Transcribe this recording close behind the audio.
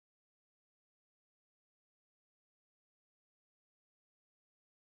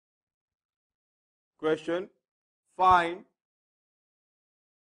Question: find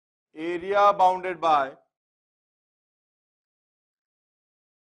area bounded by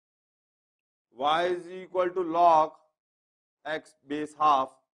y is equal to log x base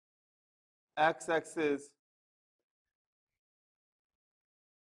half, x axis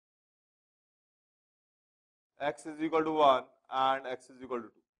x is equal to 1 and x is equal to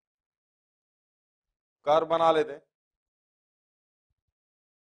 2. Curve बना लेते हैं,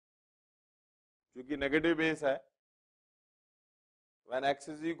 क्योंकि negative base है. When x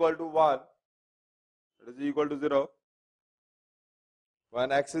is equal to 1, it is equal to 0.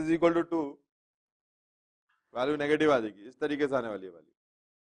 When x is equal to 2, value negative आ जाएगी. इस तरीके से आने वाली है value.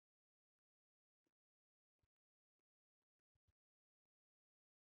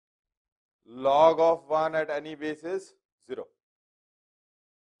 log of 1 at any base is 0.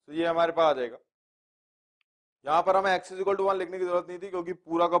 तो ये हमारे पास आ जाएगा. यहाँ पर हमें x is equal to 1 लिखने की जरूरत नहीं थी, क्योंकि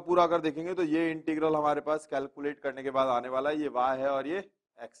पूरा का पूरा अगर देखेंगे तो ये इंटीग्रल हमारे पास कैलकुलेट करने के बाद आने वाला है. ये y है और ये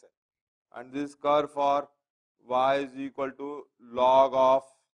x है. And this curve for y is equal to log of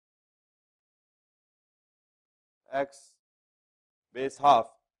x base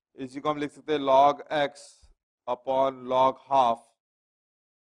half, इसी को हम लिख सकते हैं log x upon log half,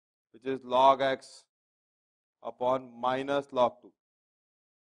 which is log x upon minus log 2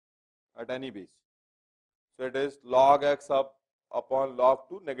 at any base. So it is log x up upon log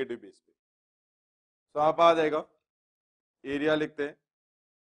 2 negative base पे. तो आप आ जाएगा, एरिया लिखते हैं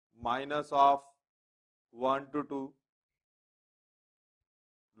minus of 1 to 2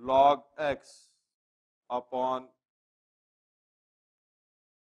 log x upon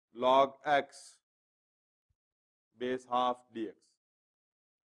log x base half dx.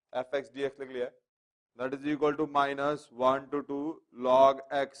 fx dx लिख लिया है. That is equal to minus 1 to 2 log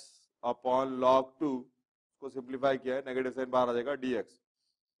x upon log 2, को सिंप्लीफाई किया है, नेगेटिव साइन बाहर आ जाएगा dx,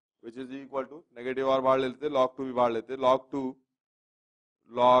 which is equal to negative और बाहर ले लेते हैं, log 2 भी बाहर लेते हैं, log 2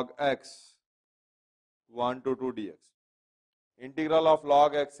 log x 1 to 2 dx. Integral of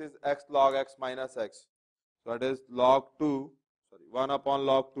log x is x log x minus x. So that is log 1 upon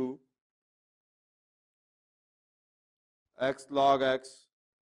log 2 x log x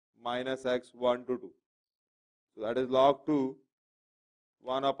minus x 1 to 2. So that is log 2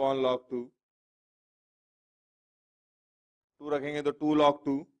 1 upon log 2. 2 रखेंगे तो 2 log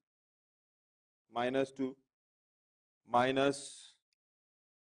 2 minus 2 minus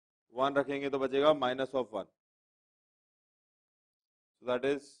 1 रखेंगे तो बचेगा minus of 1. So that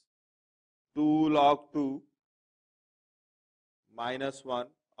is 2 log 2 minus 1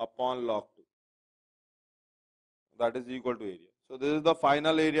 upon log 2. That is equal to area. So this is the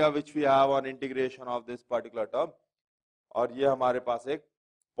final area which we have on integration of this particular term. और ये हमारे पास एक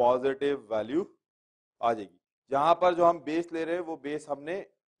positive value आ जाएगी. जहां पर जो हम base ले रहे हैं वो बेस हमने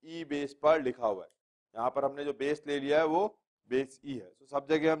ई बेस पर लिखा हुआ है. यहाँ पर हमने जो बेस ले लिया है वो बेस ई है. तो सब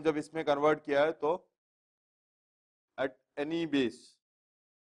जगह हम जब इसमें कन्वर्ट किया है तो एट एनी बेस,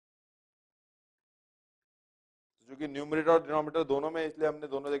 जो कि न्यूमरेटर और डिनोमिनेटर दोनों में, इसलिए हमने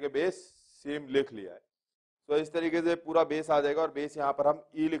दोनों जगह बेस सेम लिख लिया है. तो इस तरीके से पूरा बेस आ जाएगा. और बेस यहाँ पर हम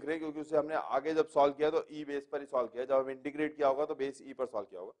ई लिख रहे हैं क्योंकि उसे हमने आगे जब सॉल्व किया तो ई बेस पर ही सॉल्व किया. जब हम इंटीग्रेट किया होगा तो बेस ई पर सॉल्व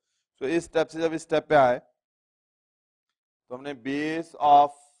किया होगा. तो इस स्टेप से जब इस स्टेप पे आए तो हमने base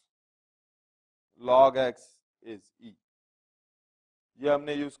of log x is ई, ये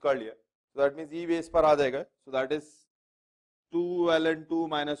हमने यूज कर लिया. so that means e base पर आ जाएगा. so that is 2 ln2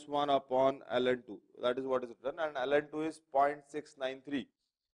 minus 1 upon ln2. that is what is written, and ln2 is 0.693.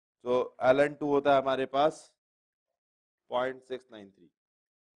 so ln2 होता है हमारे पास 0.693.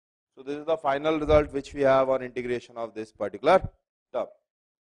 so this is the final result which we have on integration of this particular term.